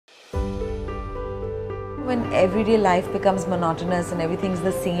When everyday life becomes monotonous and everything's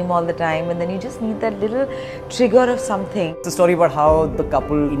the same all the time, and then you just need that little trigger of something. It's a story about how the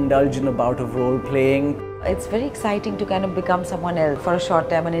couple indulge in a bout of role playing. It's very exciting to kind of become someone else for a short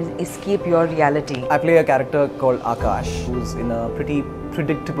time and escape your reality. I play a character called Akash, who's in a pretty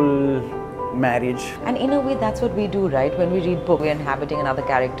predictable marriage. And in a way, that's what we do, right? When we read books, we're inhabiting another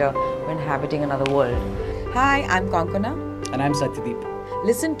character, we're inhabiting another world. Hi, I'm Konkana. And I'm Satyadeep.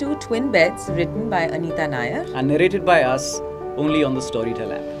 Listen to Twin Beds, written by Anita Nair And narrated by us, only on the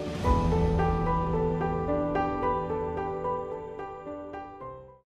Storytel app.